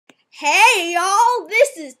Hey y'all,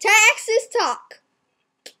 this is Texas Talk.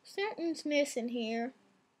 Something's missing here.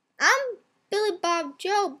 I'm Billy Bob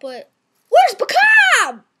Joe, but where's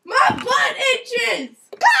Bkob? My butt itches!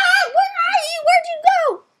 Bkob, where are you? Where'd you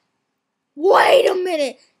go? Wait a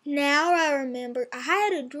minute. Now I remember. I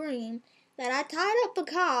had a dream that I tied up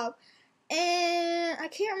Bkob, and I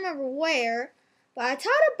can't remember where, but I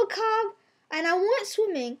tied up Bkob, and I went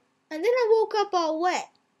swimming, and then I woke up all wet,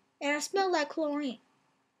 and I smelled like chlorine.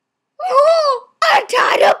 Oh, I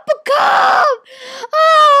tied up Bkob!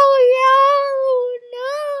 Oh,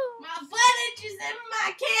 no. My butt itches and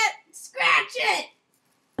I can't scratch it!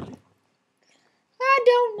 I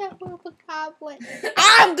don't know where Bkob went.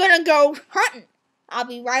 I'm gonna go hunting. I'll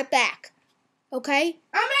be right back. Okay?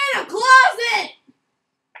 I'm in a closet!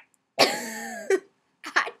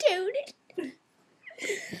 I told it.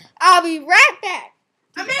 I'll be right back.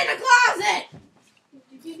 I'm in a closet!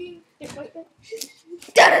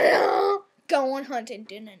 Da-da-da! Going hunting.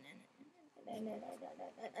 Okay,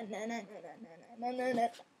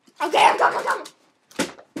 I'm coming.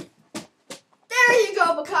 There you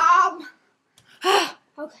go, Bkob.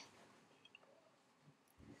 Okay.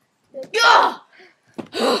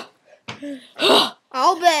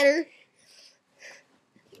 All better.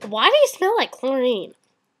 Why do you smell like chlorine?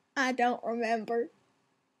 I don't remember.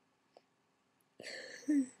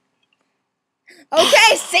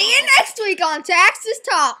 Okay, see you next week on Texas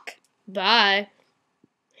Talk. Bye.